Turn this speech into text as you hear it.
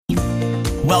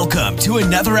Welcome to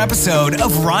another episode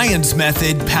of Ryan's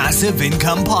Method Passive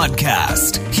Income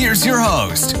Podcast. Here's your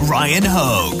host, Ryan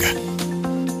Hogue.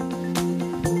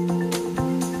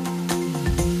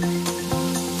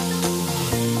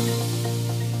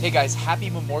 Hey guys, happy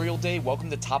Memorial Day. Welcome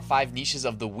to Top 5 Niches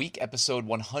of the Week, episode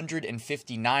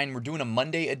 159. We're doing a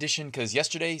Monday edition because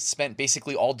yesterday spent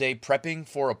basically all day prepping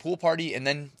for a pool party and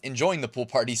then enjoying the pool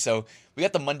party. So we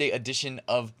got the Monday edition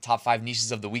of Top 5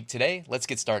 Niches of the Week today. Let's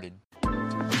get started.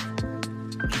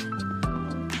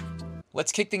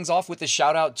 Let's kick things off with a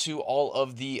shout out to all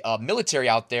of the military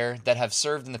out there that have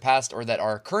served in the past or that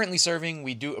are currently serving.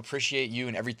 We do appreciate you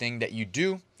and everything that you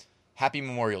do. Happy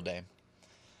Memorial Day.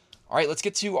 All right, let's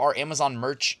get to our Amazon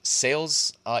merch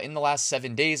sales. In the last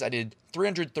 7 days, I did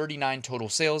 339 total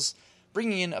sales,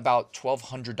 bringing in about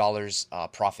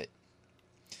 $1,200 profit.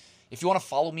 If you want to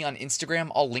follow me on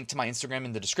Instagram, I'll link to my Instagram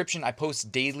in the description. I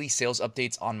post daily sales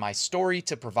updates on my story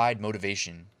to provide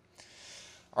motivation.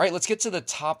 All right, let's get to the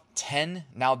top 10.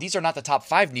 Now, these are not the top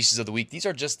 5 niches of the week. These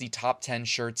are just the top 10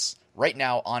 shirts right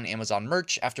now on Amazon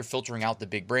merch after filtering out the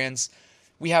big brands.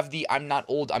 We have the I'm Not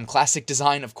Old, I'm Classic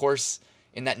design, of course,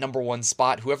 in that number one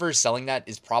spot. Whoever is selling that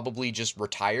is probably just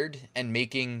retired and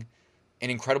making an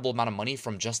incredible amount of money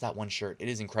from just that one shirt. It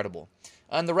is incredible.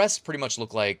 And the rest pretty much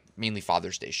look like mainly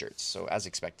Father's Day shirts, so as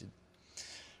expected.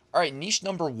 All right, niche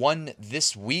number 1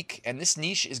 this week, and this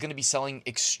niche is going to be selling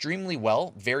extremely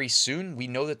well very soon. We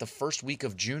know that the first week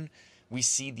of June, we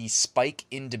see the spike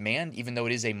in demand, even though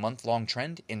it is a month-long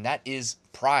trend, and that is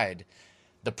Pride.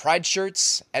 The Pride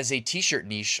shirts as a t-shirt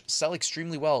niche sell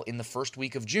extremely well in the first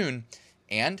week of June,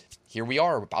 and here we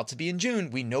are, about to be in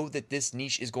June. We know that this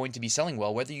niche is going to be selling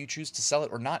well, whether you choose to sell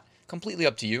it or not, completely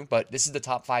up to you, but this is the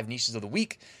top 5 niches of the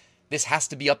week. This has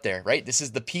to be up there, right? This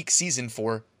is the peak season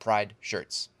for Pride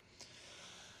shirts.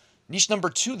 Niche number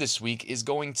 2 this week is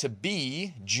going to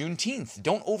be Juneteenth.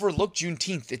 Don't overlook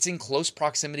Juneteenth. It's in close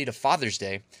proximity to Father's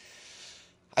Day.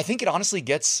 I think it honestly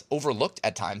gets overlooked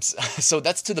at times. So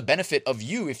that's to the benefit of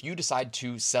you if you decide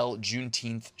to sell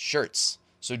Juneteenth shirts.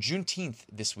 So Juneteenth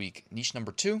this week, niche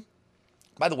number 2.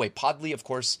 By the way, Podly, of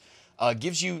course,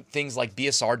 gives you things like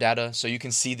BSR data. So you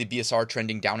can see the BSR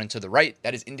trending down and to the right.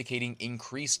 That is indicating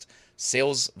increased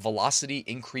sales velocity,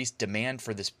 increased demand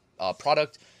for this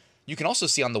product. You can also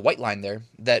see on the white line there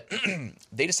that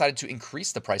they decided to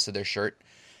increase the price of their shirt.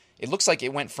 It looks like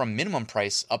it went from minimum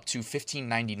price up to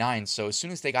 $15.99. So as soon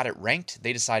as they got it ranked,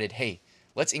 they decided, hey,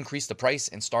 let's increase the price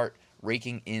and start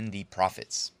raking in the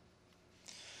profits.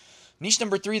 Niche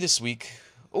number 3 this week.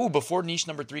 Oh, before niche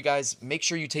number 3, guys, make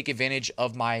sure you take advantage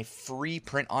of my free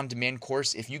print-on-demand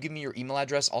course. If you give me your email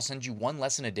address, I'll send you 1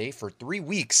 lesson a day for 3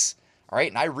 weeks. All right,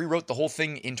 and I rewrote the whole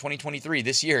thing in 2023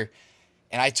 this year.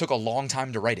 And I took a long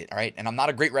time to write it, all right? And I'm not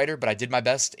a great writer, but I did my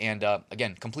best. And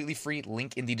again, completely free,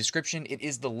 link in the description. It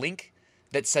is the link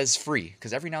that says free,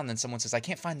 because every now and then someone says, I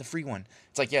can't find the free one.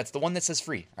 It's like, yeah, it's the one that says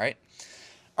free, all right?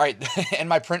 All right, and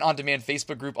my print-on-demand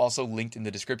Facebook group also linked in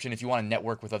the description if you want to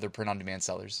network with other print-on-demand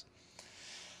sellers.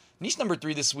 Niche number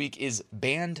 3 this week is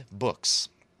banned books.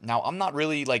 Now, I'm not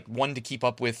really like one to keep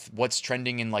up with what's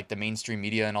trending in like the mainstream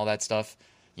media and all that stuff,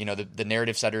 you know, the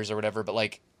narrative setters or whatever, but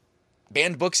like,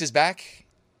 banned books is back.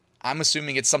 I'm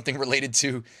assuming it's something related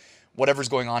to whatever's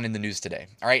going on in the news today.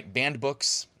 All right, banned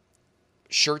books,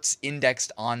 shirts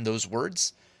indexed on those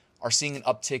words are seeing an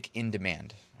uptick in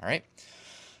demand. All right.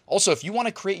 Also, if you want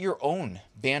to create your own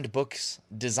banned books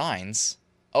designs,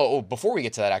 before we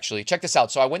get to that, actually, check this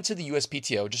out. So I went to the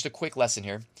USPTO, just a quick lesson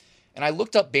here, and I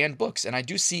looked up banned books, and I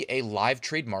do see a live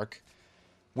trademark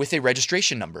with a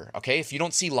registration number. Okay, if you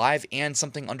don't see live and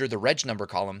something under the reg number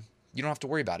column, you don't have to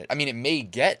worry about it. I mean, it may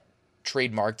get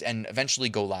trademarked and eventually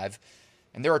go live.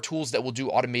 And there are tools that will do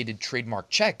automated trademark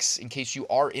checks in case you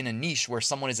are in a niche where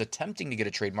someone is attempting to get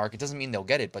a trademark. It doesn't mean they'll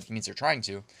get it, but it means they're trying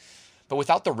to. But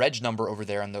without the reg number over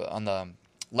there on the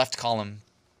left column,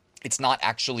 it's not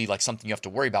actually like something you have to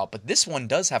worry about. But this one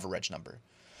does have a reg number.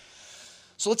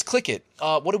 So let's click it.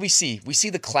 What do we see? We see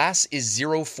the class is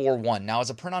 041. Now, as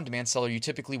a print-on-demand seller, you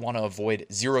typically want to avoid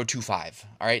 025.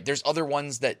 All right, there's other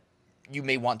ones that you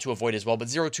may want to avoid as well, but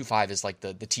 025 is like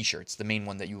the t-shirts, the main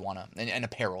one that you want to, and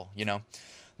apparel, you know.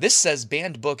 This says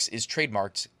banned books is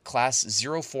trademarked class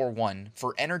 041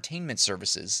 for entertainment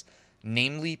services,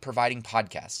 namely providing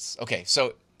podcasts. Okay,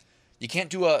 so you can't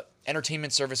do a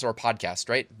entertainment service or a podcast,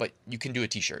 right? But you can do a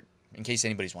t-shirt, in case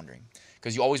anybody's wondering,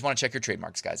 because you always want to check your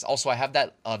trademarks, guys. Also, I have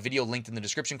that video linked in the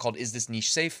description called Is This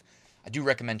Niche Safe? I do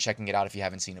recommend checking it out if you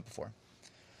haven't seen it before.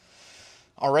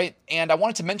 All right, and I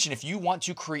wanted to mention, if you want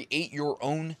to create your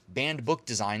own banned book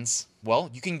designs, well,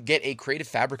 you can get a Creative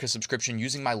Fabrica subscription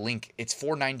using my link. It's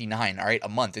 $4.99, all right, a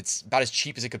month. It's about as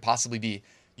cheap as it could possibly be.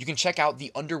 you can check out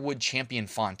the Underwood Champion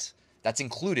font. That's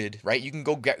included, right? You can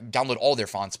go download all their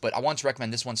fonts, but I want to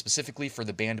recommend this one specifically for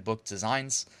the banned book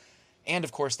designs. And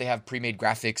of course, they have pre-made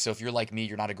graphics. So if you're like me,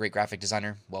 you're not a great graphic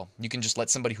designer, well, you can just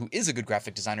let somebody who is a good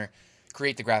graphic designer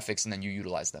create the graphics and then you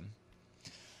utilize them.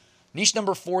 Niche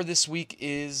number 4 this week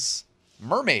is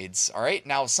mermaids. All right.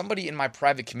 Now, somebody in my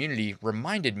private community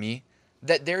reminded me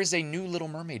that there is a new Little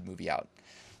Mermaid movie out.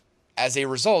 As a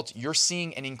result, you're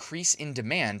seeing an increase in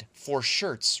demand for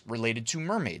shirts related to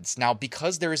mermaids. Now,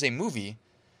 because there is a movie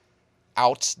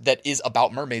out that is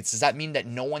about mermaids, does that mean that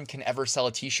no one can ever sell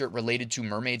a t-shirt related to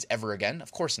mermaids ever again?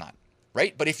 Of course not,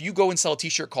 right? But if you go and sell a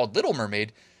t-shirt called Little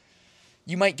Mermaid,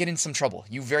 you might get in some trouble.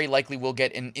 You very likely will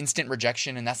get an instant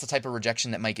rejection, and that's the type of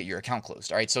rejection that might get your account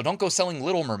closed, all right? So don't go selling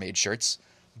Little Mermaid shirts,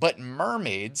 but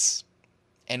mermaids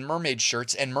and mermaid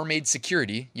shirts and mermaid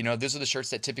security, those are the shirts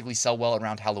that typically sell well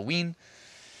around Halloween.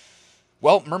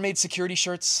 Well, mermaid security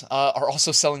shirts are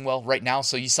also selling well right now.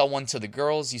 So you sell one to the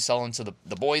girls, you sell one to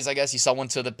the boys, I guess. You sell one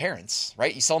to the parents,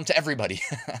 right? You sell them to everybody.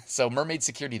 So mermaid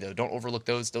security, though, don't overlook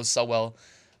those. Those sell well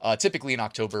typically in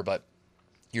October, but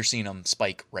you're seeing them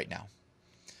spike right now.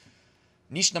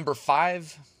 Niche number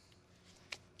 5,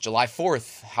 July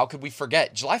 4th. How could we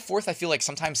forget? July 4th, I feel like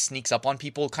sometimes sneaks up on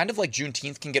people, kind of like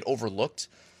Juneteenth can get overlooked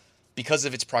because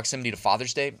of its proximity to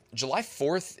Father's Day. July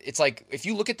 4th, it's like, if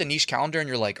you look at the niche calendar and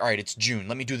you're like, all right, it's June,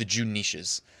 let me do the June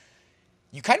niches.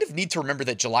 You kind of need to remember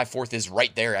that July 4th is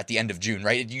right there at the end of June,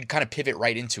 right? You kind of pivot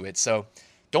right into it. So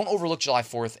don't overlook July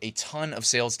 4th. A ton of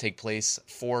sales take place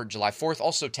for July 4th.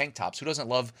 Also tank tops. Who doesn't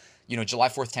love, July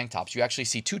 4th tank tops? You actually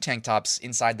see 2 tank tops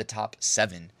inside the top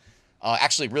 7.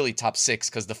 Actually, really top 6,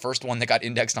 because the first one that got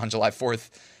indexed on July 4th,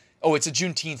 it's a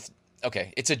Juneteenth.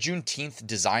 Okay, it's a Juneteenth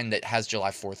design that has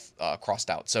July 4th crossed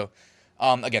out. So,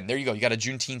 again, there you go. You got a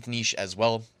Juneteenth niche as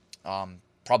well.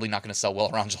 Probably not going to sell well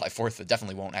around July 4th. It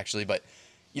definitely won't, actually. But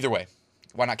either way,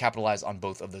 why not capitalize on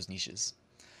both of those niches?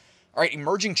 All right,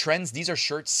 emerging trends. These are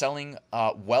shirts selling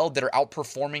well that are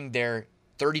outperforming their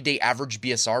 30-day average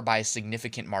BSR by a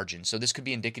significant margin. So this could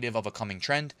be indicative of a coming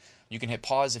trend. You can hit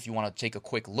pause if you want to take a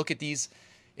quick look at these.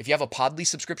 If you have a Podly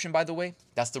subscription, by the way,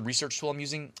 that's the research tool I'm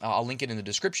using. I'll link it in the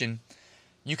description.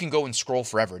 You can go and scroll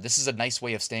forever. This is a nice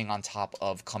way of staying on top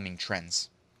of coming trends.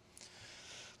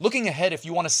 Looking ahead, if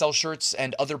you want to sell shirts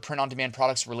and other print-on-demand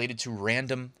products related to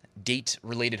random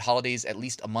date-related holidays at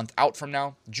least a month out from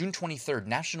now, June 23rd,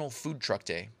 National Food Truck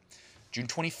Day. June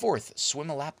 24th, Swim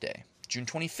a Lap Day. June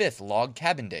 25th, Log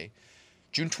Cabin Day.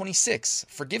 June 26th,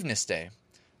 Forgiveness Day.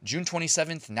 June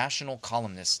 27th, National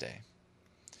Columnist Day.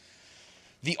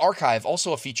 The archive,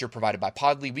 also a feature provided by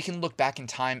Podly. We can look back in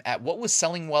time at what was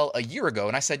selling well a year ago.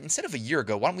 And I said, instead of a year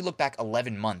ago, why don't we look back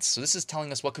 11 months? So this is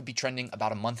telling us what could be trending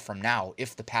about a month from now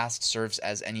if the past serves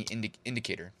as any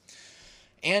indicator.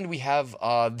 And we have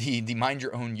the Mind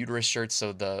Your Own Uterus shirts,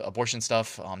 so the abortion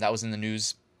stuff, that was in the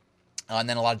news. And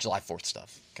then a lot of July 4th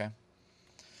stuff, okay?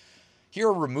 Here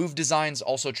are removed designs,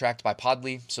 also tracked by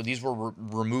Podly. So these were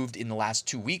removed in the last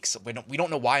 2 weeks. We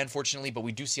don't know why, unfortunately, but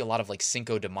we do see a lot of like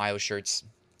Cinco de Mayo shirts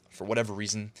for whatever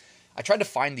reason. I tried to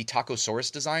find the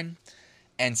Tacosaurus design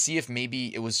and see if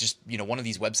maybe it was just, one of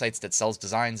these websites that sells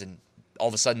designs and all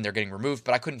of a sudden they're getting removed,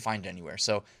 but I couldn't find it anywhere.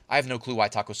 So I have no clue why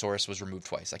Tacosaurus was removed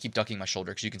twice. I keep ducking my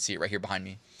shoulder because you can see it right here behind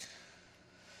me.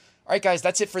 All right, guys,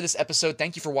 that's it for this episode.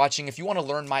 Thank you for watching. If you want to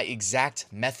learn my exact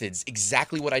methods,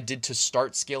 exactly what I did to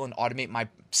start, scale, and automate my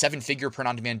 7-figure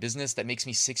print-on-demand business that makes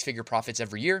me 6-figure profits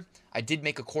every year, I did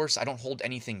make a course. I don't hold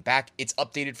anything back. It's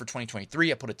updated for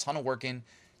 2023. I put a ton of work in.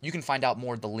 You can find out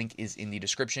more. The link is in the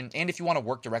description. And if you want to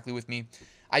work directly with me,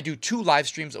 I do 2 live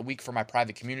streams a week for my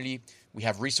private community. We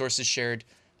have resources shared.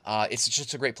 It's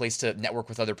just a great place to network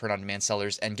with other print-on-demand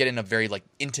sellers and get in a very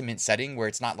intimate setting where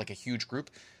it's not like a huge group.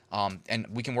 And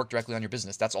we can work directly on your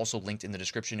business. That's also linked in the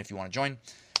description if you want to join.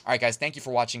 All right, guys, thank you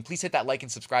for watching. Please hit that like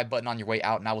and subscribe button on your way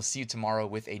out, and I will see you tomorrow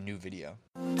with a new video.